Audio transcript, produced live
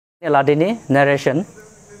Ladini narration.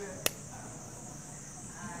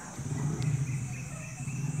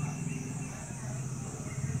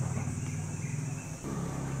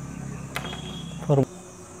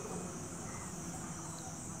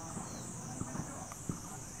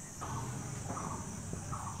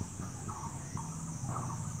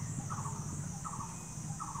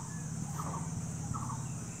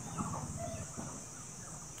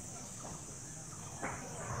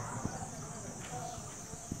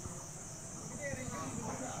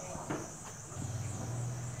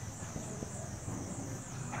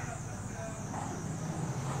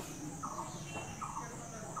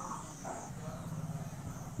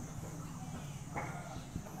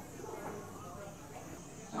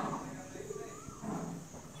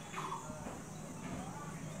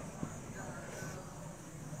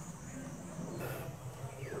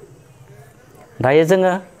 दायो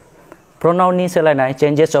जोङो pronoun नि सोलायनाय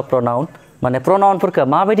changes of pronoun माने pronoun फोरखौ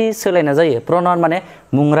माबायदि सोलायनाय जायो pronoun माने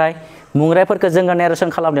मुंरायफोरखौ जोङो narration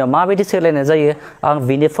खालामनायाव माबायदि सोलायनाय जायो आं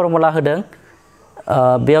बिनि फर्मुला होदों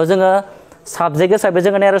बेयाव जोङो subject हिसाबै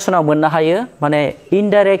जोङो narrationआव मोननो हायो माने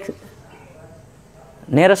indirect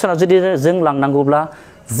narrationआव जुदि जों लांनांगौब्ला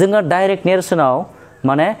जोङो direct narrationआव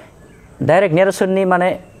माने direct narrationनि माने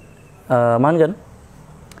मा होनगोन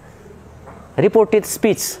reported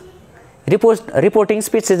speech reporting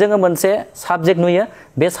speech जोङो मोनसे subject नुयो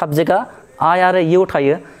बे subjectआ I आरो you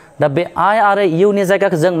थायो दा बे I आरो you नि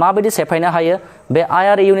जायगाखौ जों माबायदि सेफायनो हायो बे I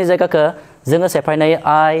आरो you नि जायगाखौ जोङो सेफायनो हायो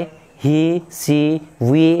I he she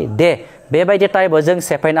we they बेबायदि टाइपआव जों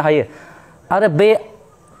सेफायनो हायो आरो बे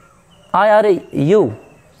I आरो you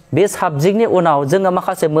बे subjectनि उनाव जोङो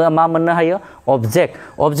माखासे मा मोननो हायो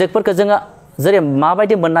objectफोरखौ जोङो जेरै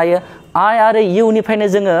माबायदि मोननो हायो I आरो you निफ्रायनो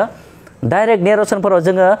जोङो डाइरेक्ट नेरेशनफोराव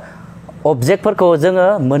जोङो objectफोरखौ जोङो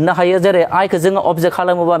मोननो हायो जेरै I खौ जोङो object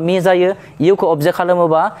खालामोबा me जायो you खौ object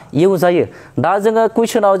खालामोबा you जायो दा जोङो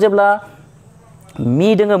कुइसनाव जेब्ला me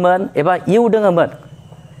दोङोमोन एबा you दोङोमोन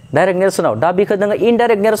डाइरेक्ट नेरेशनाव दा बेखौ जोङो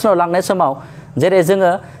इनडाइरेक्ट नेरेशनाव लांनाय समाव जेरै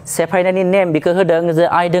जोङो सेफायनायनि नेम बेखौ होदों जे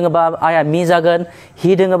I दोङोबा I आ me जागोन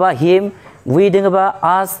he दोङोबा him we दोङोबा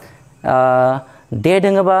us they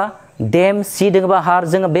दोङोबा them she दोङोबा her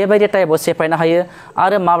जोङो बेबायदि टाइपआव सेफायनो हायो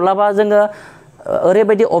आरो माब्लाबा जोङो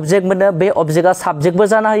ओरैबायदि object मोनो बे objectआ subjectबो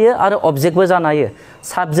जानो हायो आरो objectबो जानो हायो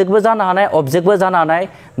subjectबो जानो हानाय objectबो जानो हानाय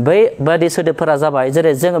बै बायदि सोदोबफोरा जाबाय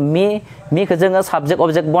जेरै जोङो me खौ जोङो subject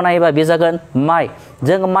object बनायोबा बे जागोन my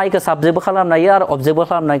जोङो my खौ subjectबो खालामनो हायो आरो objectबो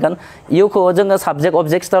खालामनो हागोन you खौ जोङो subject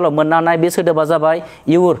object स्टाइलाव मोननो हानाय बे सोदोबा जाबाय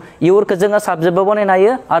your खौ जोङो subjectबो बनायनो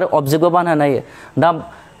हायो आरो objectबो बानायनो हायो दा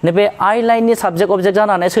नैबे I लाइननि subject object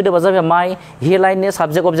जानो हानाय सोदोबा जाबाय my he लाइननि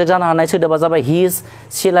subject object जानो हानाय सोदोबा जाबाय his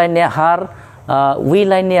she लाइननि her we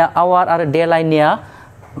लाइननिया our आरो they लाइननिया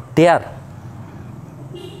their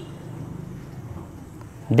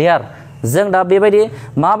जों दा बेबायदि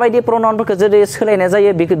माबायदि pronounफोरखौ जुदि सोलायनाय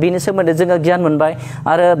जायो बेनि सोमोन्दै जोङो गियान मोनबाय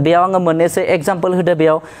आरो बेयाव आङो मोननैसो एग्जाम्पल होदो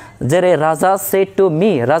बेयाव जेरै राजा said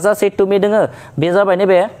to me दोङो बे जाबाय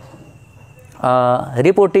नैबे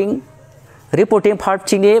रिपर्टिं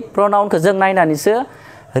पार्टनि pronounखौ जों नायनानैसो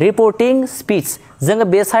रिपर्टिं स्पीच जोङो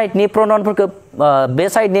बे साइडनि pronounफोरखौ बे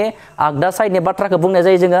साइडनि आगदा साइडनि बाथ्राखौ बुंनाय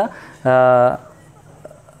जायो जोङो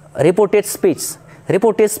रिपर्टेड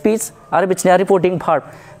स्पीच आरो बिथिंया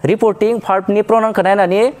रिपर्टिं पार्टनि pronounखौ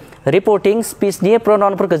नायनानै रिपर्टिं स्पीचनि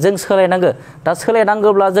pronounफोरखौ जों सोलायनांगौ दा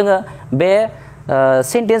सोलायनांगौब्ला जोङो बे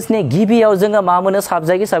सेन्टेन्सनि गिबियाव जोङो मा मोनो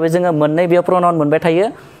साबजेक्ट हिसाबै जोङो मोननै बेयाव pronoun मोनबाय थायो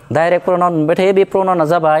डाइरेक्ट pronoun मोनबाय थायो बे pronounआ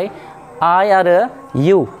जाबाय I आरो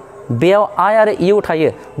you बेयाव I आरो you थायो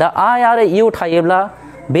दा I आरो you थायोब्ला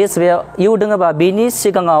बे you दोङोबा बेनि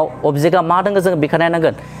सिगाङाव objectआ मा दोङो जों बेखौ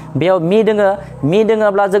नायनांगोन बेयाव me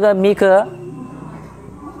दोङोब्ला जोङो me खौ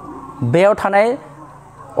बेयाव थानाय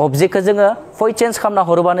objectखौ जोङो voice change खालामना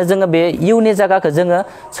हरोबानो जोङो बे you नि जायगाखौ जोङो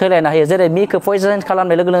सोलायनो हायो जेरै me खौ voice change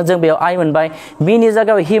खालामनाय लोगो लोगो जों बेयाव I मोनबाय me नि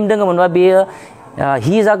जायगायाव him दोङोमोनबा बेयो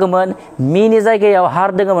he जागौमोन me नि जायगायाव her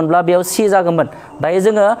दोङोमोनब्ला बेयाव she जागौमोन दायो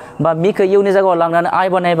जोङो बा me खौ you नि जायगायाव लांनानै I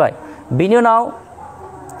बानायबाय बिनि उनाव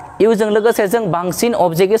you जों लोगोसे जों बांसिन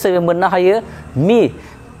object हिसाबै मोननो हायो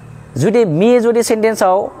जुदि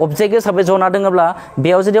सेन्टेन्सआव object हिसाबै जना दोङोब्ला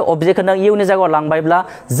बेयाव जुदि objectखौ नों you नि जायगायाव लांबायब्ला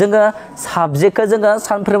जोङो subjectखौ जोङो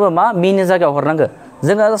सानफ्रोमबो me नि जायगायाव हरनांगौ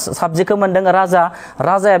जोङो साबजेक्टखौ मोनदों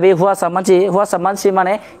राजाया बे हौवासा मानसि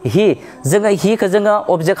माने जोङो खौ जोङो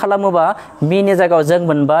object खालामोबा me नि जायगायाव जों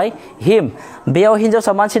मोनबाय him बेयाव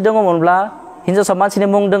हिनजावसा मानसि दङमोनब्ला हिनजावसा मानसिनि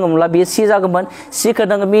मुं दङमोनब्ला बेयो she जागौमोन she खौ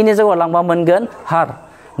नोङो me नि जायगायाव लांबा मोनगोन her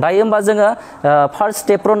दायो होमबा जोङो फार्स्ट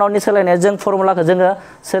स्टेप pronounनि सोलायनाय जों फर्मुलाखौ जोङो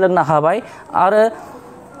सोलोंनो हाबाय आरो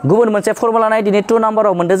गुबुन मोनसे फर्मुला नाय दिनै 2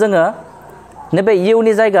 नाम्बाराव मोनदों जोङो नैबे you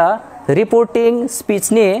नि जायगा रिपर्टिं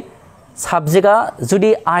स्पीचनि साबजेक्टआ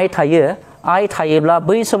जुदि आइ थायो आइ थायोब्ला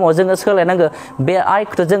बै समाव जोङो सोलायनांगौ बे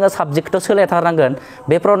आइखौथ' जोङो साबजेक्टखौथ' सोलायथारनांगोन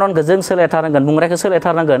बे प्रनाउनखौ जों सोलायथारनांगोन बुंग्राखौ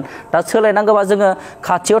सोलायथारनांगोन दा सोलायनांगौबा जोङो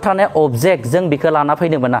खाथियाव थानाय अबजेक्ट जों बेखौ लाना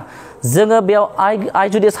फैनो मोना जोङो बेयाव आइ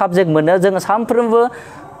जुदि साबजेक्ट मोनो जोङो सानफ्रोमबो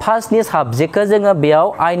फार्स्टनि साबजेक्टखौ जोङो बेयाव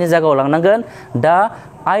आइनि जायगायाव लांनांगोन दा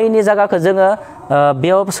आइनि जायगाखौ जोङो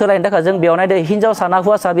बेयाव सोलायनो थाखाय जों बेयाव नायदो हिन्जावसा ना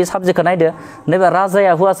हौवासा बे साबजेक्टखौ नायदो नैबे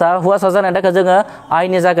राजाया हौवासा जानायनि थाखाय जोङो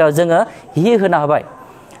आइनि जायगायाव जोङो हि होनो हाबाय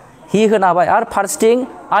हि होनो हाबाय आरो फार्स्टिं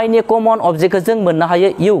आइनि कमन अबजेक्टखौ जों मोननो हायो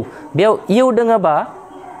इउ बेयाव इउ दोङोबा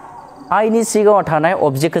आइनि सिगाङाव थानाय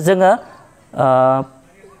अबजेक्टखौ जोङो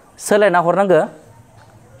सोलायना हरनांगौ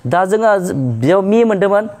दा जोङो बेयाव मि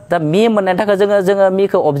मोन्दोंमोन दा मि मोननायनि थाखाय जोङो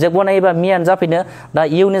मिखौ अबजेक्ट बनायोबा मियानो जाफिनो दा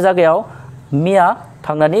इउनि जायगायाव मिया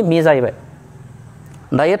थांनानै मि जाहैबाय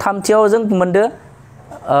दायो थामथियाव जों मोनदो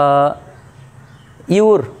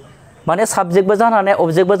इउर माने साबजेक्टबो जानानै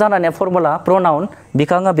अबजेक्टबो जानानै फर्मुला प्रनाउन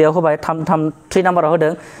बेखौ आङो बेयाव होबाय 3 नाम्बाराव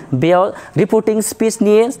होदों बेयाव रिपर्टिं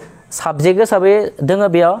स्पीचनि साबजेक्ट हिसाबै दोङो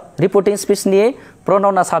बेयाव रिपर्टिं स्पीचनि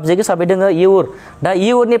प्रनाउना साबजेक्ट हिसाबै दोङो इउर दा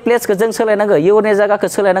इउरनि प्लेसखौ जों सोलायनांगौ इउरनि जायगाखौ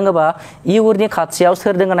सोलायनांगौबा इउरनि खाथियाव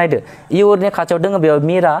सोर दोङो नायदो इउरनि खाथियाव दोङो बेयाव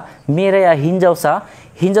मिराया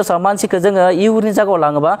हिन्जावसा मानसिखौ जोङो इउरनि जायगायाव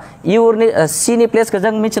लाङोबा इउरनि सिनि प्लेसखौ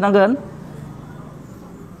जों मिथिनांगोन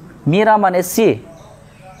मिरा माने सि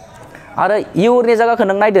आरो इउरनि जायगाखौ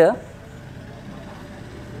नों नायदो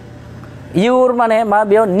इउर माने मा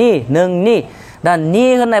बेयाव नोंनि दा नि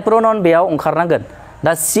होननाय प्रनाउन बेयाव ओंखारनांगोन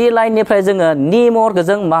दा सि लाइननिफ्राय जोङो नि महरखौ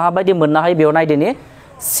जों माबायदि मोननो हायो बेयाव नायदोनि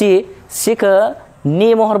सिखौ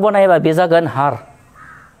नि महर बनायोबा बे जागोन हार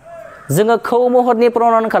जोङो खौ महरनि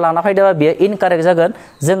प्रनाउनखौ लाना फैदोंबा बेयो इनकारेक्ट जागोन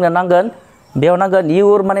जोंनो नांगोन बेयाव नांगोन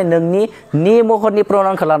इउर माने नोंनि नि महरनि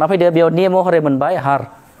प्रनाउनखौ लाना फैदो बेयाव नि महरै मोनबाय हार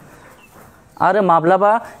आरो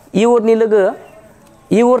माब्लाबा इउरनि लोगो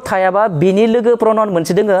इउर थायाबा बिनि लोगो प्रनाउन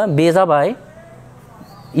मोनसे दोङो बे जाबाय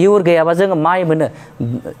इउर गैयाबा जोङो माइ मोनो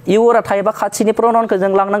इउरा थायोबा खाथिनि प्रनाउनखौ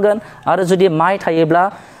जों लांनांगोन आरो जुदि माइ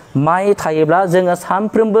थायोब्ला जोङो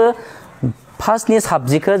सानफ्रोमबो फार्स्टनि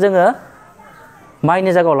साबजेक्टखौ जोङो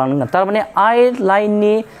माइनि जायगायाव लांनांगोन थारमाने आइ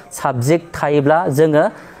लाइननि साबजेक्ट थायोब्ला जोङो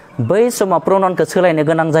बै समाव प्रनाउनखौ सोलायनो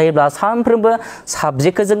गोनां जायोब्ला सानफ्रोमबो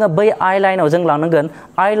साबजेक्टखौ जोङो बै आइ लाइनाव जों लांनांगोन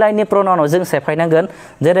आइ लाइननि प्रनाउनाव जों सेफायनांगोन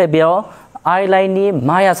जेरै बेयाव आइ लाइननि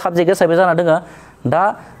माइआ साबजेक्ट हिसाबै जाना दोङो दा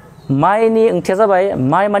माइनि ओंथिया जाबाय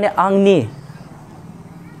माइ माने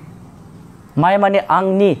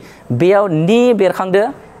आंनि बेयाव नि बेरखांदो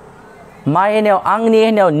माइ होनायाव आंनि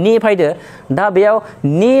होनायाव नि फैदो दा बेयाव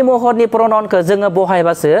नि महरनि प्रनाउनखौ जोङो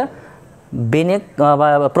बहायबासो बेनि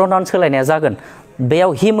प्रनाउन सोलायनाया जागोन बेयाव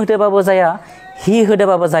हिम होदोबाबो जाया हि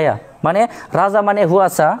होदोबाबो जाया माने राजा माने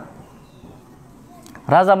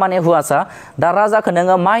हुवासा दा राजाखौ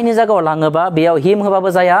नोङो माइनि जायगायाव लाङोबा बेयाव हिम होबाबो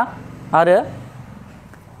जाया आरो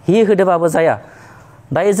हि होदोबाबो जाया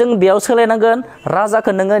दायो जों बेयाव सोलायनांगोन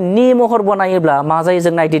राजाखौ नोङो नि महर बनायोब्ला मा जायो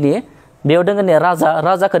जों नायदिनि बेयाव दोङो ने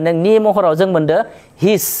राजाखौ नों नि महराव जों मोनदो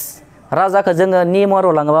हिस राजाखौ जोङो नि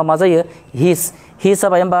महराव लाङोबा मा जायो हिस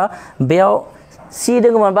जाबाय होमबा बेयाव सि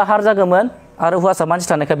दोङोमोन बा हार जागौमोन आरो हौवासा मानसि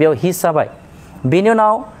थानायखाय बेयाव हिस जाबाय बेनि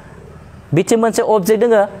उनाव बिथिं मोनसे अबजेक्ट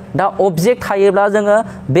दोङो दा अबजेक्ट थायोब्ला जोङो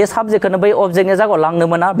बे साबजेक्टखौनो बै अबजेक्टनि जायगायाव लांनो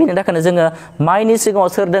मोना बेनि थाखायनो जोङो माइनि सिगाङाव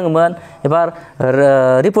सोर दोङोमोन एबार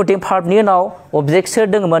रिपर्टिं भार्बनि उनाव अबजेक्ट सोर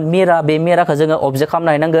दोङोमोन मिरा बे मिराखौ जोङो अबजेक्ट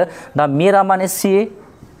खालामनो हायनांगौ दा मिरा माने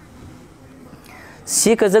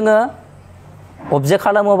सिखौ जोङो अबजेक्ट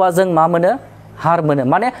खालामोबा जों मा मोनो हार मोनो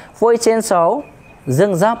माने पइसेन्सआव जों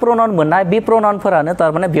जा प्रनाउन मोननाय बे प्रनाउनफोरानो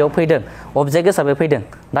थारमाने बेयाव फैदों अबजेक्ट हिसाबै फैदों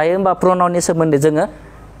दायो होमबा प्रनाउननि सोमोन्दै जोङो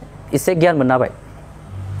एसे गियान मोननो हाबाय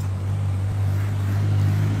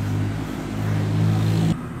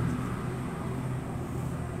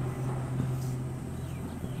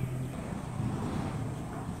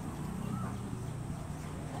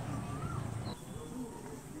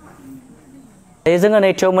जोङो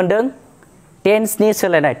नैथियाव मोनदों टेन्सनि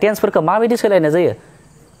सोलायनाय टेन्सफोरखौ माबायदि सोलायनाय जायो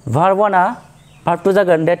भार्ब 1आ भार्ब 2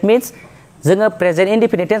 जागोन डेट मिन्स जोङो प्रेजेन्ट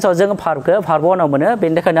इनडिफिनिट टेन्सआव जोङो भार्ब 1आव मोनो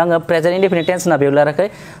बेनि थाखायनो आङो प्रेजेन्ट इनडिफिनिट टेन्स होनना बेयाव लिराखै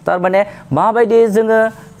थारमाने माबायदि जोङो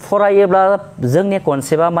फरायोब्ला जोंनि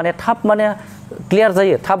कनसेप्टआ माने थाब माने क्लियार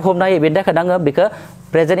जायो थाब हमनो हायो बेनि थाखायनो आङो बेखौ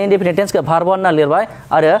प्रेजेन्ट इनडिफिनिट टेन्सखौ भार्ब 1 होनना लिरबाय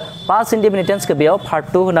आरो पास्ट इनडिफिनिट टेन्सखौ बेयाव भार्ब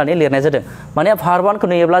 2 होननानै लिरनाय जादों माने भार्ब 1खौ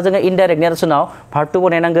नुयोब्ला जोङो इनडाइरेक्ट नेरेसनाव भार्ब 2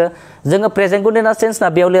 बनायनांगौ जोङो प्रेजेन्ट कन्टिनिउआस टेन्स होनना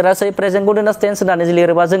बेयाव लिरासै प्रेजेन्ट कन्टिनिउआस टेन्स होननानै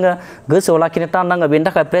लिरोबा जोङो गोसोआव लाखिनो टान नाङो बेनि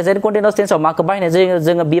थाखाय प्रेजेन्ट कन्टिनिउआस टेन्सआव माखौ बाहायनाय जायो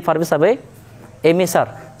जोङो बि भार्ब हिसाबै एमिसार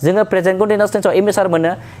जोङो प्रेजेन्ट कन्टिनिउआस टेन्सआव एमिसार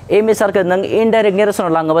मोनो एमिसारखौ नों इनडाइरेक्ट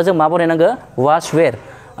नेरेसनाव लाङोबा जों मा बनायनांगौ वाज वेर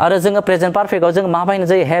आरो जोङो प्रेजेन्ट पारफेक्टआव जों मा बाहायनाय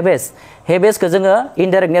जायो हेबेसखौ जोङो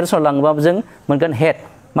इनडाइरेक्ट नेरेसनाव लाङोबा जों मोनगोन हेड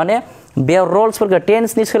माने बेयाव रल्सफोरखौ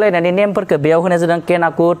टेन्सनि सोलायनानै नेमफोरखौ बेयाव होनाय जादों केना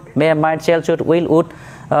could may might shell should will would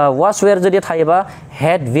वास वेयर जुदि थायोबा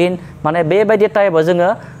हेड विन माने बेबायदि टाइपआव जोङो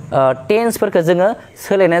टेन्सफोरखौ जोङो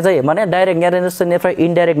सोलायनाय जायो माने डाइरेक्ट नेरेसननिफ्राय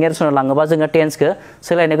इनडाइरेक्ट नेरेसनाव लाङोबा जोङो टेन्सखौ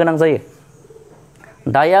सोलायनो गोनां जायो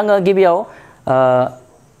दायो आङो गिबियाव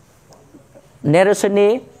नेरेसननि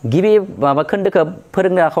गिबि माबा खोन्दोखौ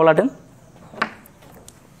फोरोंनो आखायाव लादों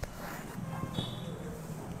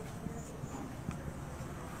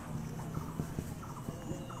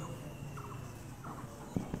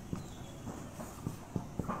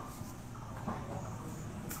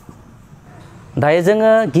दायो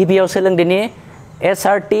जोङो गिबियाव सोलोंदोनि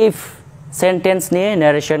एसार्टिभ सेन्टेन्सनि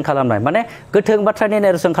नेरेसन खालामनाय माने गोथों बाथ्रानि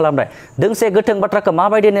नेरेसन खालामनाय दोंसे गोथों बाथ्राखौ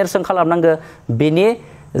माबायदि नेरेसन खालामनांगौ बिनि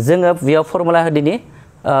जोङो बेयाव फर्मुला होदिनि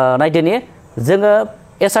नायदिनि जोङो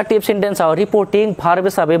एसार्टिभ सेन्टेन्सआव रिपर्टिं भार्ब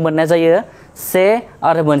हिसाबै मोननाय जायो से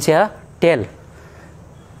आरो मोनसेया टेल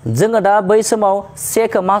जोङो दा बै समाव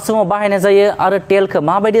सेखौ मा समाव बाहायनाय जायो आरो टेलखौ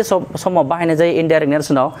माबायदि समाव बाहायनाय जायो इनडाइरेक्ट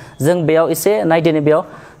नेरेसनाव जों बेयाव एसे नायदिनि बेयाव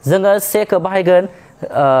जोङो सेखौ बाहायगोन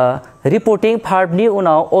रिपर्टिं भार्बनि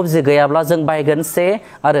उनाव अबजेक्ट गैयाब्ला जों बाहायगोन से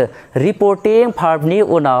आरो रिपर्टिं भार्बनि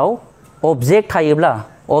उनाव अबजेक्ट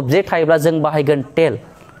थायोब्ला जों बाहायगोन टेल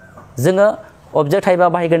जोङो अबजेक्ट थायोबा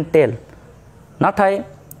बाहायगोन टेल नाथाय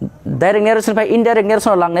डाइरेक्ट नेरेसननिफ्राय इनडाइरेक्ट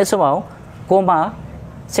नेरेसनाव लांनाय समाव कमा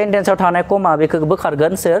सेन्टेन्सआव थानाय कमा बेखौ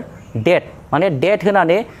बोखारगोन सोर डेट माने डेट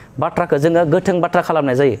होनानै बाथ्राखौ जोङो गोथों बाथ्रा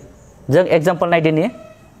खालामनाय जायो जों एग्जाम्पल नायदिनि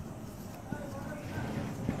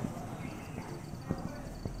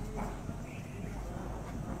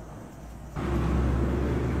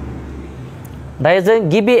दायो जों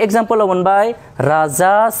गिबि एग्जाम्पलाव मोनबाय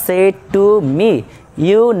राजा said to me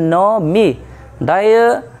you know me दायो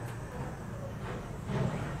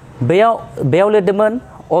बेयाव लिरदोंमोन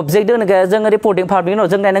अबजेक्ट दोन गैया जोङो रिपर्टिं भार्बनि उनाव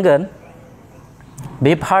जों नायनांगोन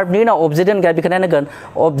बे भार्बनि उनाव अबजेक्ट दोन गैया बेखौ नायनांगोन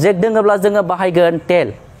अबजेक्ट दोङोब्ला जोङो बाहायगोन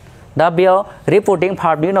टेल दा बेयाव रिपर्टिं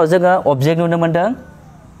भार्बनि उनाव जोङो अबजेक्ट नुनो मोनदों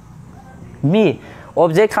मी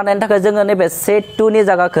अबजेक्ट थानायनि थाखाय जोङो नैबे सेड टु नि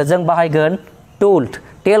जायगाखौ जों बाहायगोन टुल्ड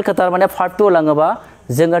टेलखौ थारमाने भार्ब टु लाङोबा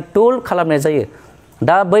जोङो टुल खालामनाय जायो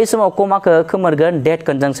दा बै समाव कमाखौ खोमोरगोन डेट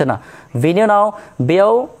कनजांसना बेनि उनाव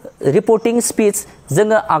बेयाव रिपर्टिं स्पिच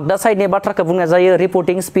जोङो आगदा साइडनि बाथ्राखौ बुंनाय जायो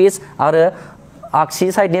रिपर्टिं स्पिच आरो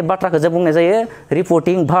आगसि साइडनि बाथ्राखौ जों बुंनाय जायो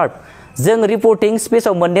रिपर्टिं भार्ब जों रिपर्टिं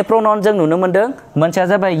स्पिचआव मोननै प्रनाउन जों नुनो मोनदों मोनसेया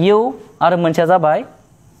जाबाय इउ आरो मोनसेया जाबाय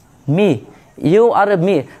मी इउ आरो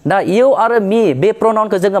मी दा इउ आरो मी बे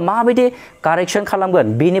प्रनाउनखौ जोङो माबायदि कारेक्सन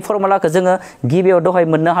खालामगोन बिनि फर्मुलाखौ जोङो गिबियाव दहाय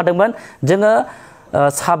मोननो हादोंमोन जोङो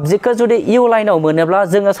साबजेक्टखौ जुदि इउ लाइनाव मोनोब्ला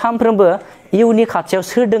जोङो सानफ्रोमबो इउनि खाथियाव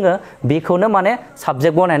सोर दोङो बेखौनो माने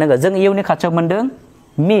साबजेक्ट बनायनांगौ जों इउनि खाथियाव मोनदों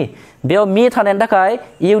मी बेयाव मी थानायनि थाखाय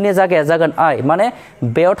इउनि जायगाया जागोन आइ माने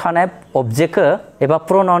बेयाव थानाय अबजेक्टखौ एबा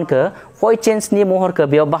प्रनाउनखौ फय चेन्जनि महरखौ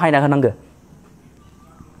बेयाव बाहायना होनांगौ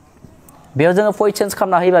बेयाव जोङो फय चेन्ज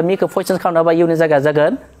खालामना होयोबा मिखौ फय चेन्ज खालामना होबा इउनि जायगाया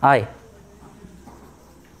जागोन आइ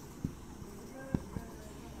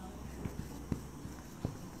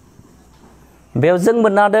बेयाव जों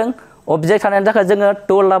मोननो हादों अबजेक्ट थानायनि थाखाय जोङो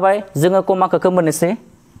टुल लाबाय जोङो कमाखौ खोमोरनोसै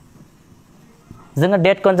जोङो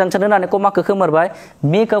डेट कनजांसन होनानै कमाखौ खोमोरबाय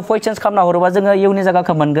मिखौ फय चेन्ज खालामना हरोबा जोङो इउनि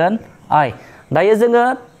जायगाखौ मोनगोन आइ दायो जोङो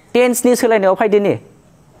टेन्सनि सोलायनायाव फायदिनि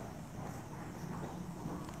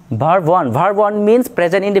verb 1 means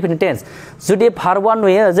present indefinite tense जुदि verb 1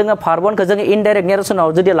 नुयो जोङो verb 1 खौ जोङो इनडाइरेक्ट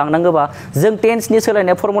नेरेसनाव जुदि लांनांगौबा जों टेन्सनि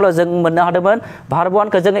सोलायनाय फर्मुला जों मोननो हादोंमोन verb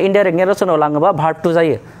 1 खौ जोङो इनडाइरेक्ट नेरेसनाव लाङोबा verb 2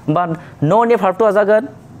 जायो होमबा न'नि verb 2 आ जागोन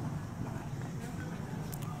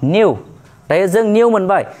new दायो जों new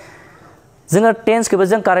मोनबाय जोङो टेन्सखौबो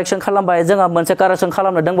जों कारेक्सन खालामबाय जोंहा मोनसे कारेक्सन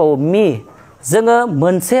खालामनो दंबावो me जोङो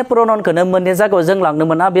मोनसे प्रनाउनखौनो मोननै जायगायाव जों लांनो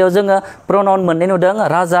मोना बेयाव जोङो प्रनाउन मोननै नुदों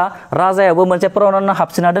राजायावबो मोनसे प्रनाउन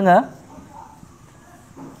हाबसिना दोङो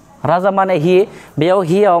राजा माने हि बेयाव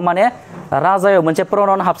हियाव माने राजायाव मोनसे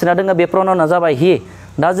प्रनाउन हाबसिना दोङो बे प्रनाउना जाबाय हि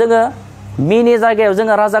दा जोङो मिनि जायगायाव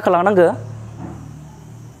जोङो राजाखौ लांनांगौ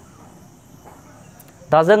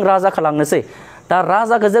दा जों राजाखौ लांनोसै दा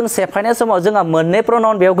राजाखौ जों सेफायनाय समाव जोंहा मोननै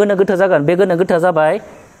प्रनाउन बेयाव गोनो गोथो जागोन बे गोनो गोथोआ जाबाय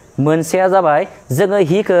मोनसेया जाबाय जोङो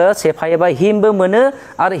हिखौ सेफायोबा हिमबो मोनो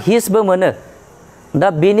आरो हिसबो मोनो दा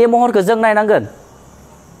बेनि महरखौ जों नायनांगोन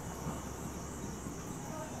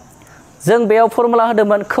जों बेयाव फर्मुला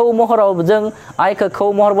होदोंमोन खौ महराव जों आइखौ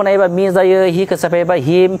खौ महर बनायोबा मि जायो हिखौ सेफायोबा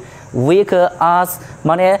हिम विखौ आस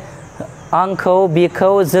माने आंखौ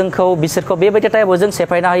बिखौ जोंखौ बिसोरखौ बेबायदि टाइपआव जों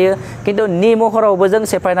सेफायनो हायो खिन्थु नि महरावबो जों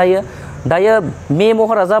सेफायनो हायो दायो मि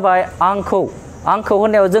महरा जाबाय आंखौ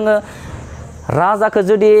होननायाव जोङो राजाखौ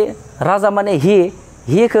जुदि राजा माने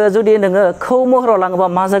हिखौ जुदि नोङो खौ महराव लाङोबा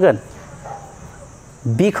मा जागोन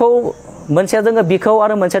बिखौ मोनसेया जोङो बिखौ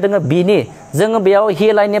आरो मोनसेया जोङो बिनि जोङो बेयाव हि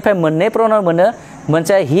लाइननिफ्राय मोननै प्रनाउन मोनो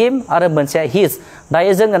मोनसेया हिम आरो मोनसेया हिज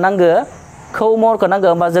दायो जोङो नांगो खौ महरखौ नांगो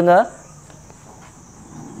होमबा जोङो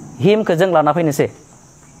हिमखौ जों लाना फैनोसै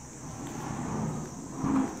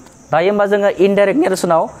दायो होमबा जोङो इनडाइरेक्ट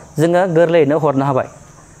नेरेसनाव जोङो गोरलैयैनो हरनो हाबाय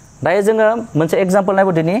दायो जोङो मोनसे एग्जाम्पल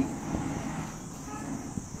नायबोदिनि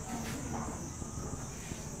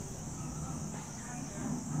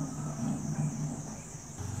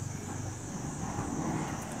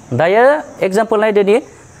दायो एग्जाम्पल नायदोनि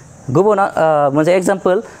गुबुन मोनसे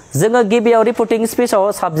एग्जाम्पल जोङो गिबियाव रिपर्टिं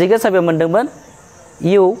स्पीचआव साबजेक्ट हिसाबै मोनदोंमोन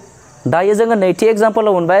इउ दायो जोङो नैथि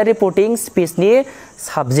एग्जाम्पलाव मोनबाय रिपर्टिं स्पीचनि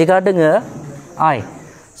साबजेक्टआ दोङो आइ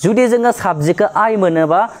जुदि जोङो साबजेक्टखौ आइ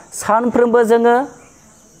मोनोबा सानफ्रोमबो जोङो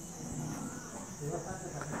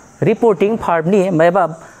रिपर्टिं भार्बनि एबा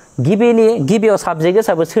गिबियाव साबजेक्ट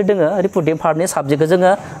हिसाबै सोर दोङो रिपर्टिं भार्बनि साबजेक्टखौ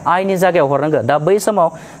जोङो आइनि जायगायाव हरनांगोन दा बै समाव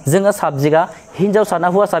जोङो साबजेक्टआ हिन्जावसा ना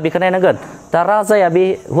हौवासा बेखौ नायनांगोन दा राजाया बे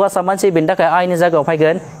हौवासा मानसि बेनि थाखाय आइनि जायगायाव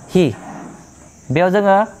फैगोन हि बेयाव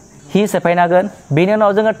जोङो हि सेफायनांगोन बेनि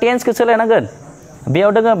उनाव जोङो टेन्सखौ सोलायनांगोन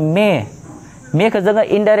बेयाव दोङो मेखौ जोङो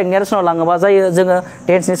इनडाइरेक्ट नेरेसनाव लाङोबा जायो जोङो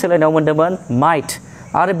टेन्सनि सोलायनायाव मोन्दोंमोन माइट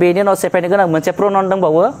आरो बेनि उनाव सेफायनो गोनां मोनसे प्रनाउन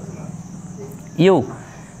दंबावो इउ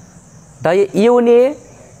दायो इउनि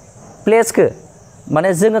प्लेसखौ माने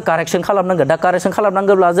जोङो कारेक्सन खालामनांगोन दा कारेक्सन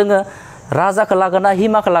खालामनांगौब्ला जोङो राजाखौ लागोन ना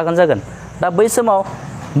हिमाखौ लागोन जागोन दा बै समाव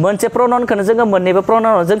मोनसे प्रनाउनखौनो जोङो मोननैबो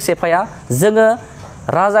प्रनाउनाव जों सेफाया जोङो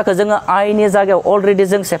राजाखौ जोङो आइनि जायगायाव अलरेडि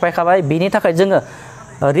जों सेफायखाबाय बिनि थाखाय जोङो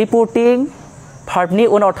रिपर्टिं भार्बनि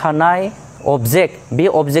उनाव थानाय अबजेक्ट बे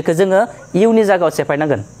अबजेक्टखौ जोङो इउनि जायगायाव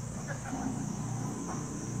सेफायनांगोन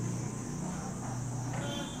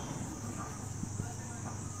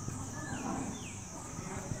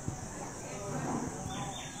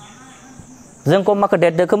जों कमाखौ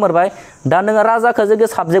डेटदो खोमोरबाय दा नोङो राजाखौ जोङो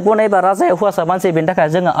साबजेक्ट बनायबा राजाया हौवासा मानसि बेनि थाखाय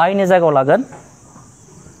जोङो आइनि जायगायाव लागोन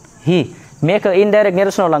हि मेखौ इनडाइरेक्ट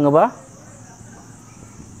नेरेसनाव लाङोबा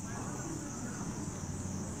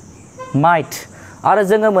माइट आरो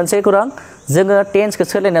जोङो मोनसे खौरां जोङो टेन्सखौ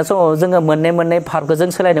सोलायनाय समाव जोङो मोननै भार्बखौ जों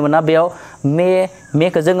सोलायनो मोना बेयाव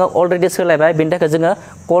मेखौ जोङो अलरेडि सोलायबाय बेनि थाखाय जोङो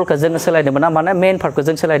कलखौ जोङो सोलायनो मोना माने मेइन भार्बखौ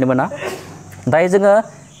जों सोलायनो मोना दायो जोङो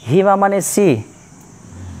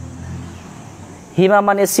हिमा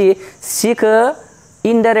माने सिखौ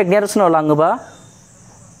इनडाइरेक्ट नेरेसनाव लाङोबा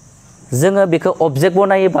जोङो बेखौ अबजेक्ट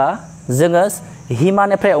बनायोबा जोङो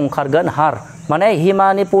हिमानिफ्राय ओंखारगोन हार माने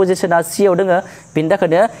हिमानि पजिशना सियाव दोङो बेनि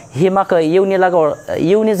थाखायनो हिमाखौ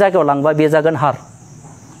इउनि जायगायाव लांबा बे जागोन हार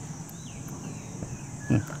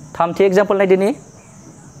थामथि एग्जाम्पल नायदिनि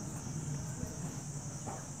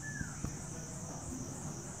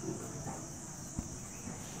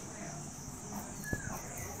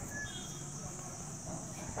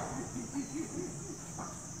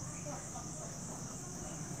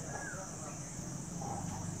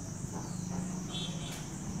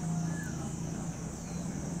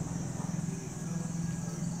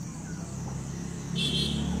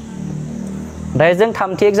दायो जों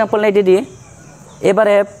थामथि एग्जाम्पल नायदोदि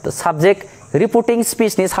एबारे साबजेक्ट रिपर्टिं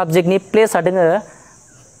स्पीचनि साबजेक्टनि प्लेसआ दोङो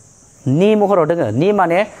नि महराव दोङो नि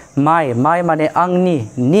माने माइ माने आंनि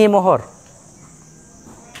नि महर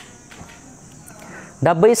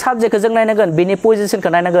दा बै साबजेक्टखौ जों नायनांगोन बेनि पजिशनखौ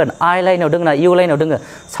नायनांगोन आइ लाइनाव दोङो ना इउ लाइनाव दोङो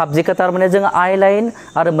साबजेक्टखौ थारमाने जोङो आइ लाइन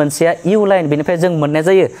आरो मोनसेया इउ लाइन बेनिफ्राय जों मोननाय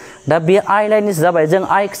जायो दा बे आइ लाइननिसो जाबाय जों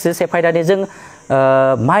आइखौसो सेफायनानै जों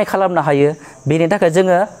माइ खालामनो हायो बेनि थाखाय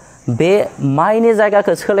जोङो बे माइनि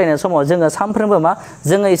जायगाखौ सोलायनाय समाव जोङो सानफ्रोमबो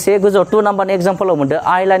जोङो एसे गोजौ 2 नाम्बारनि एग्जाम्पलाव मोनदो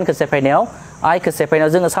आइ लाइनखौ सेफायनायाव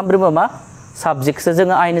जोङो सानफ्रोमबो साबजेक्टसो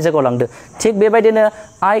जोङो आइनि जायगायाव लांदो थिग बेबायदिनो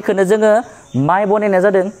आइखौनो जोङो माइ बनायनाय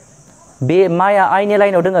जादों बे माइआ आइनि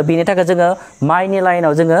लाइनाव दोङो बेनि थाखाय जोङो माइनि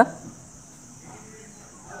लाइनाव जोङो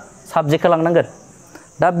साबजेक्टखौ लांनांगोन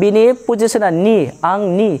दा बिनि पजिशना नि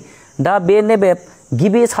आंनि दा बे नैबे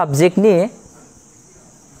गिबि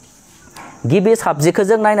साबजेक्टखौ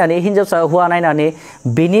जों नायनानै हिन्जावसा हौवा नायनानै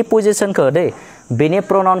बेनि पजिशनखौ बेनि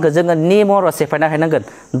प्रनाउनखौ जोङो नि महराव सेफायना हैनांगोन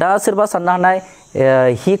दा सोरबा साननो हानाय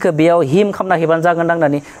हिखौ बेयाव हिम खालामना हैबानो जागोन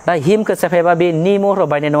दांनानै दा हिमखौ सेफायबा बे नि महराव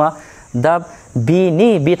बायनाय नङा दा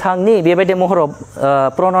बिथांनि बेबायदि महराव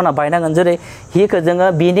प्रनाउना बायनांगोन जेरै हिखौ जोङो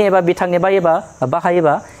बिनि एबा बिथांनि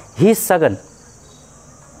बाहायोबा हिस जागोन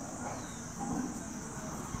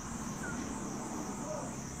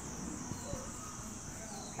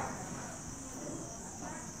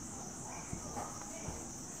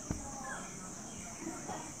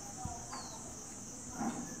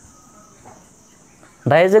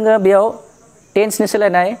दायो जोङो बेयाव टेन्सनि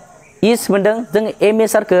सोलायनाय इस मोनदों जों एम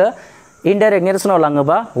एसारखौ इनडाइरेक्ट नेरेसनाव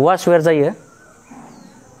लाङोबा वाज वेयर जायो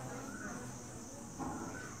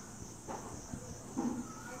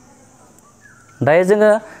दायो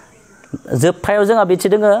जोङो जोबथायाव जोंहा बिथि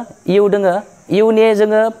दोङो इउ दोङो इउनि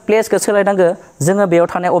जोङो प्लेसखौ सोलायनांगो जोङो बेयाव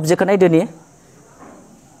थानाय अबजेक्टखौ नायदोनि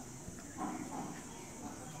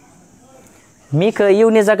मिखौ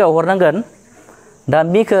इउनि जायगायाव हरनांगोन दा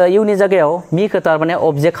मिखौ इउनि जायगायाव मिखौ तारमाने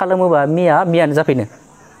अबजेक्ट खालामोबा मियानो जाफैनो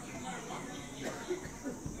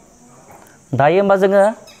दायो होमबा जोङो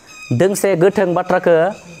दोंसे गोथों बाथ्राखौ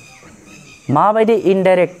माबायदि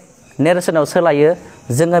इनडाइरेक्ट नेरेसनाव सोलायो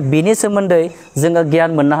जोङो बिनि सोमोन्दै जोङो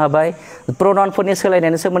गियान मोननो हाबाय प्रनाउनफोरनि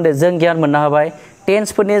सोलायनायनि सोमोन्दै जों गियान मोननो हाबाय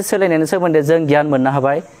टेन्सफोरनि सोलायनायनि सोमोन्दै जों गियान मोननो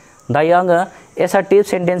हाबाय दायो आङो एसार्टिभ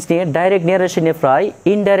सेन्टेन्सनि डाइरेक्ट नेरेसननिफ्राय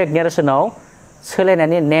इनडाइरेक्ट नेरेसनाव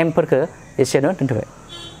सोलायनायनि नेमफोरखौ एसेनो दोनथ'बाय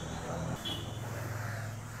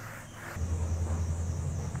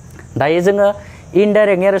दायो जोङो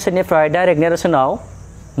इनडाइरेक्ट नेरेसननिफ्राय डाइरेक्ट नेरेसनाव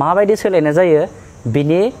माबायदि सोलायनाय जायो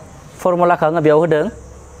बिनि फर्मुलाखौ आङो बेयाव होदों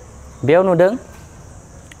बेयाव नुदों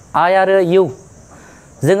आइ आरो इउ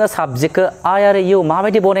जोङो साबजेक्टखौ आइ आरो इउ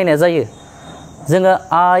माबायदि बनायनाय जायो जोङो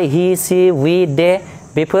आइ हि सि वी दे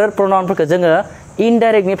बेफोर प्रनाउनफोरखौ जोङो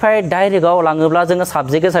इनडाइरेक्टनिफ्राय डाइरेक्टआव लाङोब्ला जोङो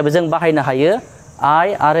साबजेक्ट हिसाबै जों बाहायनो हायो आइ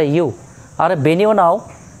आरो इउ आरो बेनि उनाव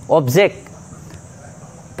अबजेक्ट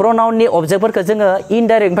प्रनाउननि अबजेक्टफोरखौ जोङो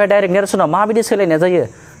इनडाइरेक्टनिफ्राय डाइरेक्ट नेरेसनाव माबायदि सोलायनाय जायो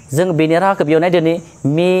जों बेनि राहाखौ बेयाव नायदोनि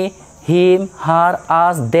मी हिम हार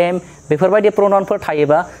आस देम बेफोरबायदि प्रनाउनफोर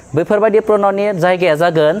थायोबा बेफोरबायदि प्रनाउननि जायगाया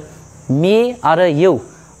जागोन मी आरो इउ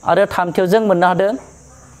आरो थामथियाव जों मोननो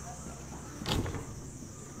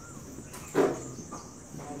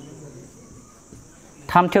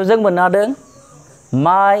हादों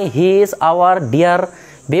माइ हिज आवार डियार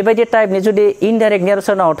बेबायदि टाइपनि जुदि इनडाइरेक्ट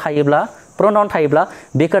नेरेसनाव थायोब्ला प्रनाउन थायोब्ला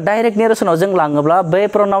बेखौ डाइरेक्ट नेरेसनाव जों लाङोब्ला बै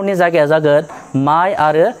प्रनाउननि जायगाया जागोन माइ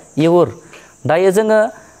आरो इउर दायो जोङो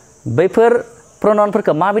बैफोर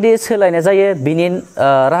प्रनाउनफोरखौ माबायदि सोलायनाय जायो बिनि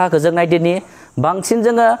राहाखौ जों नायदिनि बांसिन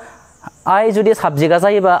जोङो आइ जुदि साबजेक्टआ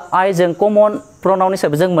जायोबा आइजों कमन प्रनाउन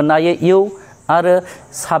हिसाबै जों मोननो हायो इउ आरो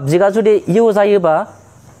साबजेक्टआ जुदि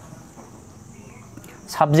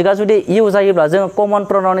इउ जायोब्ला जोङो कमन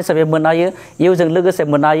प्रनाउन हिसाबै मोननो हायो इउजों लोगोसे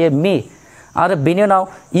मोननो हायो मी आरो बेनि उनाव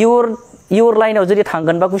इउर लाइनाव जुदि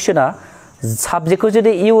थांगोनबा कुइसना साबजेक्टखौ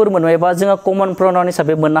जुदि इउर मोनबायबा जोङो कमन प्रनाउन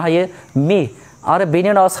हिसाबै मोननो हायो मी आरो बेनि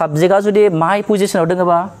उनाव साबजेक्टआ जुदि माइ पजिशनाव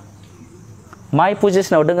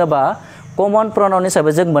दोङोबा कमन प्रनाउन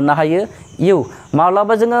हिसाबै जों मोननो हायो इउ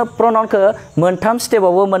माब्लाबा जोङो प्रनाउनखौ मोनथाम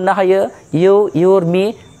स्टेपावबो मोननो हायो इउ इउर मी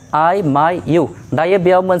आइ माइ इउ दायो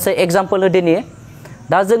बेयाव मोनसे एग्जाम्पल होदिनि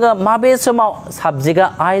दा जोङो माबे समाव साबजेक्टआ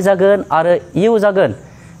आइ जागोन आरो इउ जागोन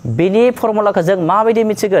बिनि फर्मुलाखौ जों माबायदि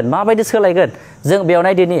मिथिगोन माबायदि सोलायगोन जों बेयाव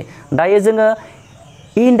नायदिनि दायो जोङो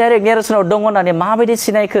इनडाइरेक्ट नेरेसनाव दङ होननानै माबायदि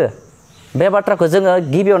सिनायखो बे बाथ्राखौ जोङो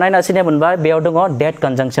गिबियाव नायना सिनाय मोनबाय बेयाव दङ डेट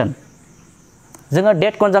कनजांक्सन जोङो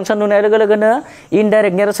डेट कनजांक्सन नुनाय लोगो लोगोनो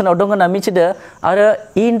इनडाइरेक्ट नेरेसनाव दङ होनना मिथिदो आरो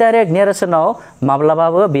इनडाइरेक्ट नेरेसनाव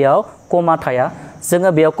माब्लाबाबो बेयाव कमा थाया जोङो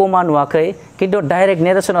बेयाव कमा नुवाखै किन्तु डाइरेक्ट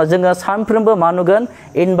नेरेसनाव जोङो सानफ्रोमबो मा नुगोन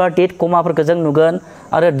इनभार्टेड कमाफोरखौ जों नुगोन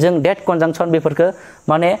आरो जों डेट कनजांक्सन बेफोरखौ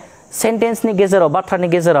माने सेन्टेन्सनि गेजेराव बाथ्रानि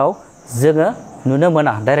गेजेराव जोङो नुनो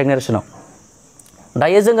मोना डाइरेक्ट नेरेसनाव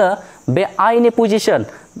दायो जोङो बे आइनि पजिशन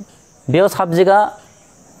बेयाव साबजेक्टआ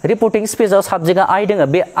रिपर्टिं स्पीचआव साबजेक्टआ आइ दोङो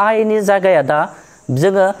बे आइनि जायगाया दा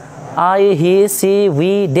जोङो आइ हि सि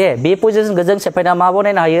वी दे बे पजिशनखौ जों सेफायना मा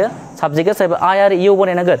बनायनो हायो साबजेक्ट हिसाबै आइ आरो इउ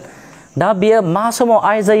बनायनांगोन दा बेयो मा समाव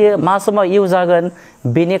आइ जायो मा समाव इउ जागोन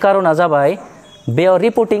बेनि कारना जाबाय बेयाव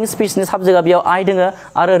रिपर्टिं स्पीचनि साबजेक्टआ बेयाव आइ दोङो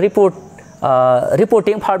आरो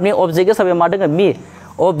रिपर्टिं पार्टनि अबजेक्ट हिसाबै मा दोङो मी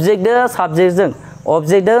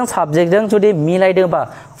अबजेक्टजों साबजेक्टजों जुदि मिलायदोंबा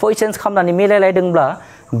पजिशन्स खालामनानै मिलायलायदोंब्ला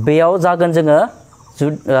बेयाव जागोन जोङो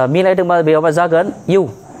मिलायदोंबा बेयाव जागोन इउ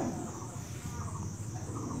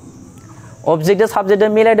अबजेक्टजों साबजेक्टजों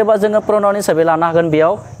मिलायदोंबा जोङो प्रनाउन हिसाबै लानो हागोन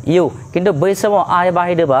बेयाव इउ किन्तु बै समाव आइ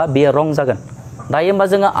बाहायदोंबा बेयो रं जागोन दायो होमबा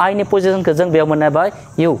जोङो आइनि पजिशनखौ जों बेयाव मोननो हाबाय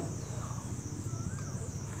इउ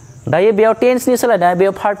दायो बेयाव टेन्सनि सोलायनाय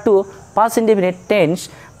बेयाव पार्ट 2 पास्ट इनडेफिनिट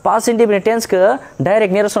टेन्सखौ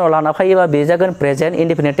डाइरेक्ट नेरेसनाव लाना फैयोबा बे जागोन प्रेजेन्ट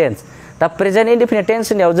इनडेफिनिट टेन्स दा प्रेजेन्ट इनडेफिनिट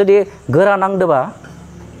टेन्सनियाव जुदि गोरा नांदोंबा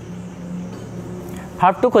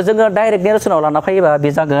भार्ब 2 खौ जोङो डाइरेक्ट नेरेसनाव लाना फैयोबा बे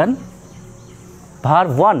जागोन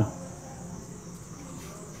भार्ब 1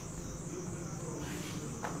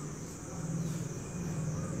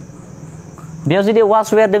 बेयाव जुदि वाज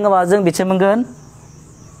वेयर दोङोबा जों बिथिं मोनगोन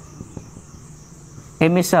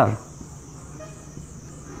एमिसार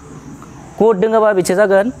कुड दोङोबा बिथिं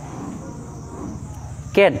जागोन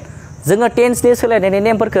केन जोङो टेन्सनि सोलायनायनि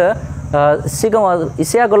नेमफोरखौ सिगाङाव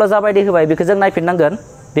एसे आगोलाव जाबायदि होबाय बेखौ जों नायफिननांगोन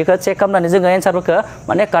बेखौ चेक खालामनानै जोङो एन्सारफोरखौ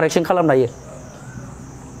माने कारेक्शन खालामनो हायो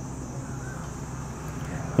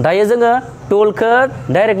दायो जोङो टुलखौ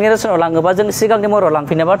डाइरेक्ट नेरेसनाव लाङोबा जों सिगांनि महराव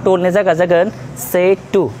लांफिनोबा टुलनि जायगा जागोन say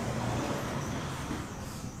to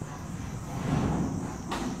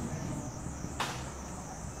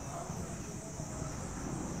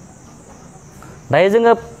दायो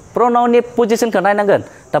जोङो pronoun नि पोजिशनखौ नायनांगोन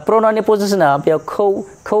दा pronoun नि पोजिशना बेयाव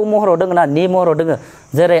खौ महराव दङ ना नि महराव दङ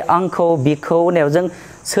जेरै आंखौ बिखौ होननायाव जों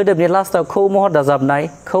सोदोबनि लास्टआव खौ महर दाजाबनाय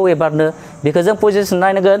खौ एबारनो बेखौ जों पोजिशन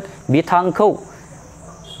नायनांगोन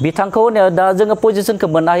बिथांखौ होननायाव दा जोङो पोजिशनखौ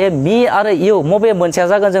मोननो हायो मी आरो इउ मबे मोनसेया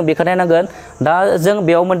जागोन जों बेखौ नायनांगोन दा जों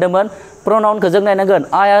बेयाव मोनदोंमोन pronounखौ जों नायनांगोन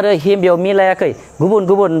I आरो him बेयाव मिलायाखै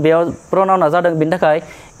गुबुन बेयाव pronounआ जादों बेनि थाखाय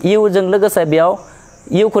इउजों लोगोसे बेयाव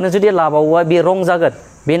इउखौनो जुदि लाबावोबा बे रं जागोन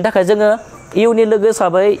बेनि थाखाय जोङो इउनि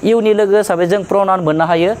लोगो हिसाबै जों pronoun मोननो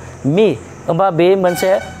हायो मी होमबा बे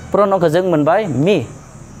मोनसे pronounखौ जों मोनबाय मी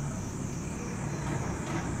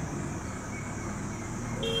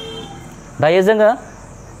दायो जोङो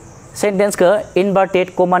सेन्टेन्सखौ इनभार्टेड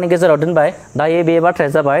कमानि गेजेराव दोनबाय दायो बे बाथ्राया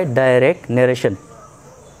जाबाय डाइरेक्ट नेरेशन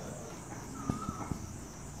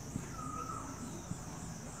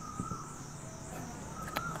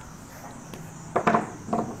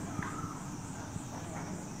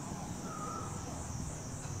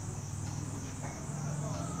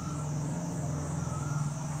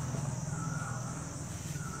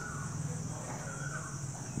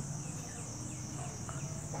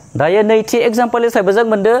दायो नैथि एग्जाम्पल हिसाबै जों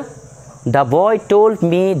मोनदो The boy told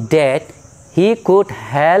me that he could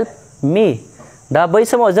help me दा बै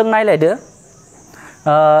समाव जों नायलायदो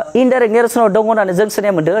इनडाइरेक्ट नेरेसनाव दङ होननानै जों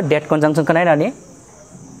सिनाय मोनदो डेट कनजांक्शनखौ नायनानै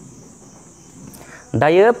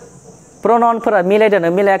दायो प्रनाउनफोरा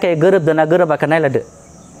मिलायदोंना मिलायाखै गोरोबदोंना गोरोबाखै नायलायदो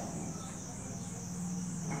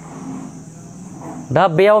दा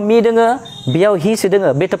बेयाव मी दोङो बेयाव हिसो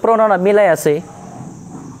दोङो बेथ' प्रनाउना मिलायासै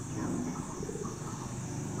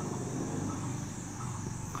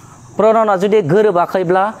pronounआ जुदि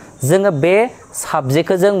गोरोबाखैब्ला जोङो बे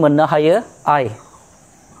साबजेक्टखौ जों मोननो हायो I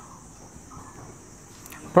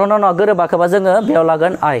pronounआ गोरोबाखैबा जोङो बेयाव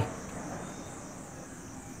लागोन I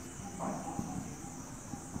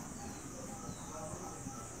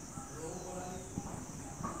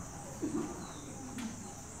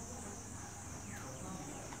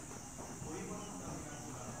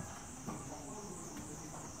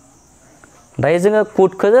दायो जोङो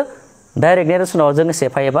कुडखौ डाइरेक्ट नेरेसनाव जों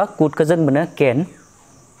सेफायोबा कुडखौ जों मोनो केन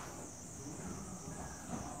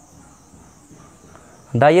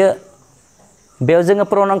दायो बेयाव जोङो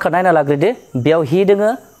प्रनाउनखौ नायना लाग्रोदो बेयाव हि दोङो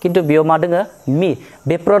किन्तु बेयाव मा दोङो मी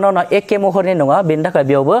बे प्रनाउना एखे महरनि नङा बेनि थाखाय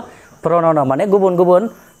बेयावबो प्रनाउना माने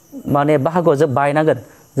गुबुन माने बाहागोआव जों बायनांगोन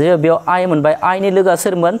जे बेयाव I मोनबाय I नि लोगोआ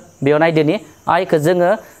सोरमोन बेयाव नायदोनि I खौ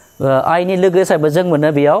जोङो I नि लोगो हिसाबै जों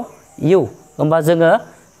मोनो बेयाव इउ होमबा जोङो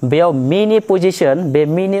बेयाव मिनि पोजिशन बे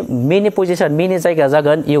मिनि पोजिशन मिनि जायगा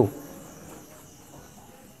जागोन इउ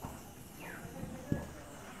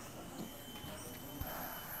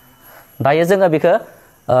दायो जोङो बेखौ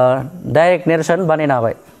डाइरेक्ट नेरेशन बानायनो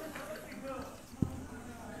हाबाय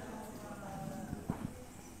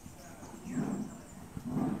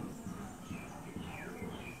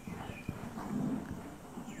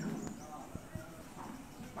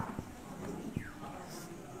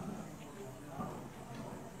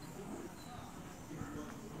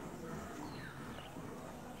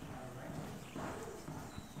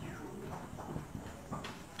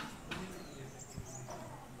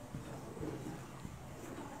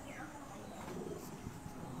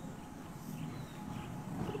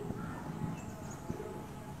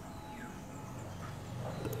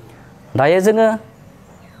दायो जोङो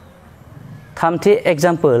थामथि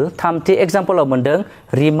एग्जाम्पलाव मोनदों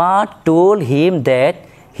Rima told him that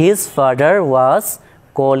his father was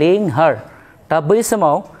calling her दा बै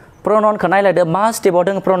समाव प्रनाउनखौ नायलायदो मा स्टेपाव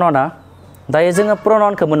दङ प्रनाउना दायो जोङो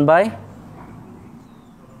प्रनाउनखौ मोनबाय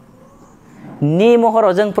नि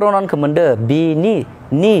महराव जों प्रनाउनखौ मोनदो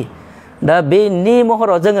नि दा बे नि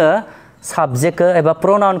महराव जोङो साबजेक्टखौ एबा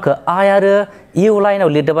प्रनाउनखौ I आरो इउ लाइनाव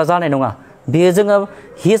लिरदोबा जानाय नङा बेयो जोङो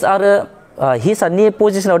हिसनि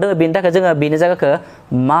पोजिशनाव दङ बेनि थाखाय जोङो बेनि जायगाखौ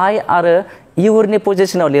माइ आरो इउरनि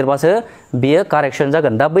पोजिशनाव लिरबासो बेयो कारेक्शन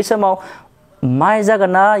जागोन दा बै समाव माइ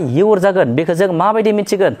जागोन ना इउर जागोन बेखौ जों माबायदि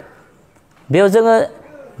मिथिगोन बेयाव जोङो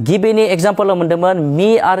गिबिनि एग्जाम्पलाव मोनदोंमोन मी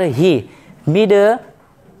आरो हि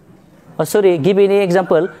गिबिनि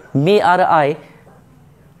एग्जाम्पल मी आरो I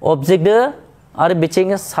अबजेक्टदो आरो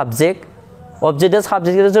बिथिं साबजेक्ट अबजेक्टदो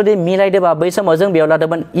साबजेक्टदो जुदि मिलायदोबा बै समाव जों बेयाव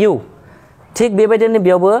लादोंमोन इउ थिग बेबायदिनो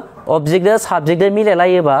बेयावबो अबजेक्टदो साबजेक्टदो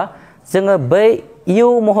मिलायलायोबा जोङो बै इउ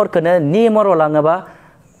महरखौनो नि महराव लाङोबा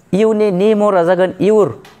इयुनि नि महरा जागोन इउर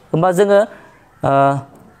होमबा जोङो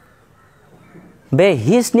बे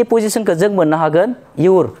हिसनि पोजिशनखौ जों मोननो हागोन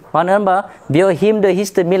इउर मानो होनबा बेयाव हिमदो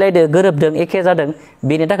हिसदो मिलायदो गोरोबदों एखे जादों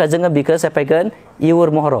बेनि थाखाय जोङो बेखौ सेफायगोन इउर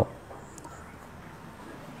महराव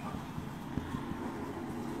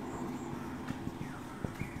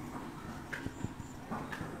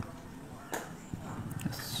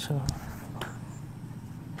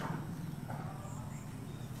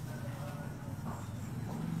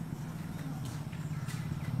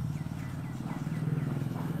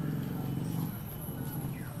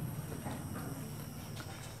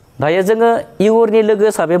दायो जोङो इउरनि लोगो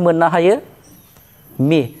हिसाबै मोननो हायो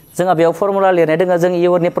मी जोंहा बेयाव फर्मुला लिरनाय दङ जों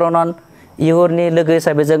इउरनि प्रनाउन इउरनि लोगो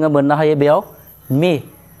हिसाबै जोङो मोननो हायो बेयाव मी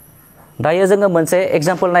दायो जोङो मोनसे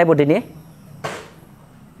एग्जाम्पल नायबोदिनि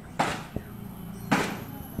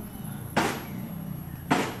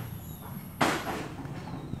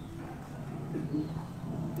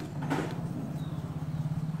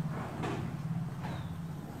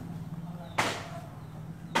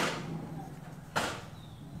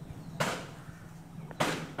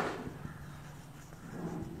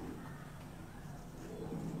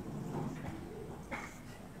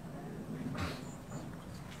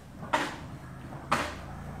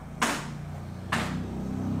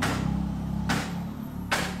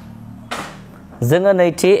जोङो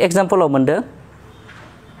नैथि एग्जाम्पलाव मोनदों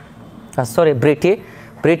सरि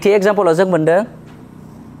ब्रैथि एग्जाम्पलाव जों मोनदों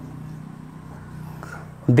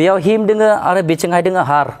बेयाव हिम दोङो आरो बिथिंहाय दोङो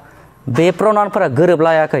हार बे प्रनाउनफोरा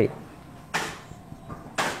गोरोबलायाखै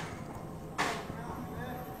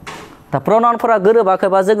दा प्रनाउनफोरा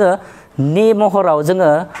गोरोबाखैबा जोङो नि महराव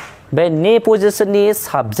जोङो बे नि पोजिशननि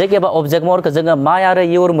साबजेक्ट एबा अबजेक्ट महरखौ जोङो माय आरो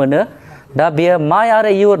इउर मोनो दा बेयो माय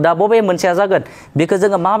आरो इउर दा बबे मोनसेया जागोन बेखौ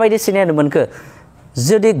जोङो माबायदि सिनायनो मोनखो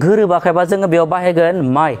जुदि गोरोबाखैबा जोङो बेयाव बाहायगोन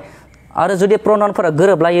माय आरो जुदि प्रनाउनफोरा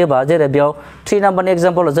गोरोबलायोबा जेरै बेयाव 3 नाम्बारनि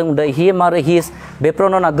एग्जाम्पलाव जों मोनदों हिम आरो हिस बे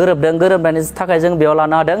प्रनाउना गोरोबदों गोरोबनायनि थाखाय जों बेयाव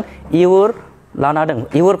लानो हादों इउर लानो हादों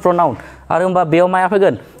इउर प्रनाउन आरो होमबा बेयाव माया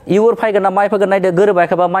फैगोन इउर फैगोन ना माय फैगोन नायदो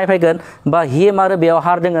गोरोबाखैबा माय फैगोन बा हिम आरो बेयाव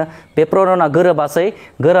हार दोङो बे प्रनाउना गोरोबासै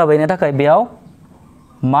गोरोबैनि थाखाय बेयाव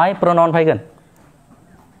माय प्रनाउन फैगोन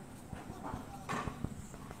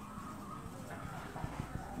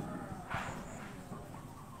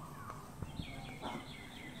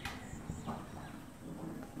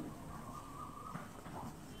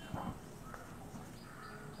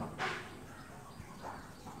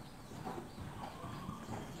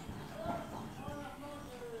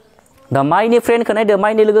दा माइनि फ्रेन्डखौ नायदो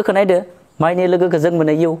माइनि लोगोखौ नायदो माइनि लोगोखौ जों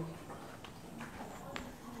मोनो इउ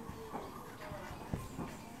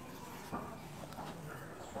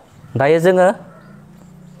दायो जोङो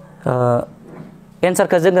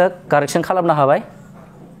एन्सारखौ जोङो कारेक्सन खालामनो हाबाय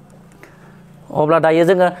अब्ला दायो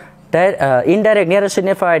जोङो इनडाइरेक्ट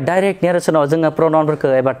नेरेसननिफ्राय डाइरेक्ट नेरेसनाव जोङो प्रनाउनफोरखौ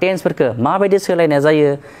एबा टेन्सफोरखौ माबायदि सोलायनाय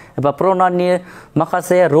जायो एबा प्रनाउननि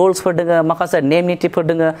माखासे रुल्सफोर दोङो माखासे नेम नितिफोर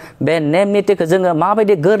दोङो बे नेम नितिखौ जोङो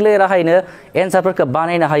माबायदि गोरलै राहायैनो एन्सारफोरखौ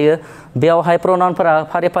बानायनो हायो बेयावहाय प्रनाउनफोरा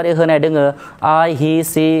फारि फारि होनाय दोङो आइ हि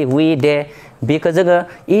सि वी दे बेखौ जोङो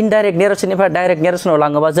इनडाइरेक्ट नेरेसननिफ्राय डाइरेक्ट नेरेसनाव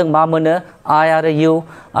लाङोबा जों मा मोनो आइ आरो इउ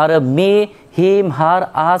आरो मी हिम हार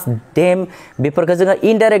आस देम बेफोरखौ जोङो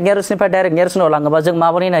इनडाइरेक्ट नेरेसननिफ्राय डाइरेक्ट नेरेसनाव लाङोबा जों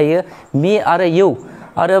मा बानायनो हायो मी आरो इउ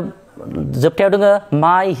आरो जोबथायाव दोङो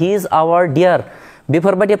माय हिज आवर डियार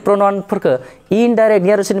बेफोरबायदि प्रनाउनफोरखौ इनडाइरेक्ट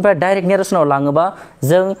नेरेसननिफ्राय डाइरेक्ट नेरेसनाव लाङोबा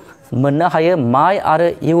जों मोननो हायो माय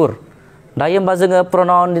आरो इउर दायो होमबा जोङो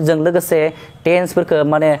प्रनाउनजों लोगोसे टेन्सफोरखौ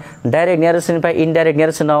माने डाइरेक्ट नेरेसननिफ्राय इनडाइरेक्ट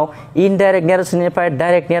नेरेसनाव इनडाइरेक्ट नेरेसननिफ्राय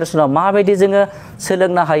डाइरेक्ट नेरेसनाव माबायदि जोङो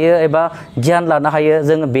सोलोंनो हायो एबा गियान लानो हायो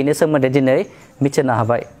जों बेनि सोमोन्दै दिनै मिथिनो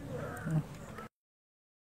हाबाय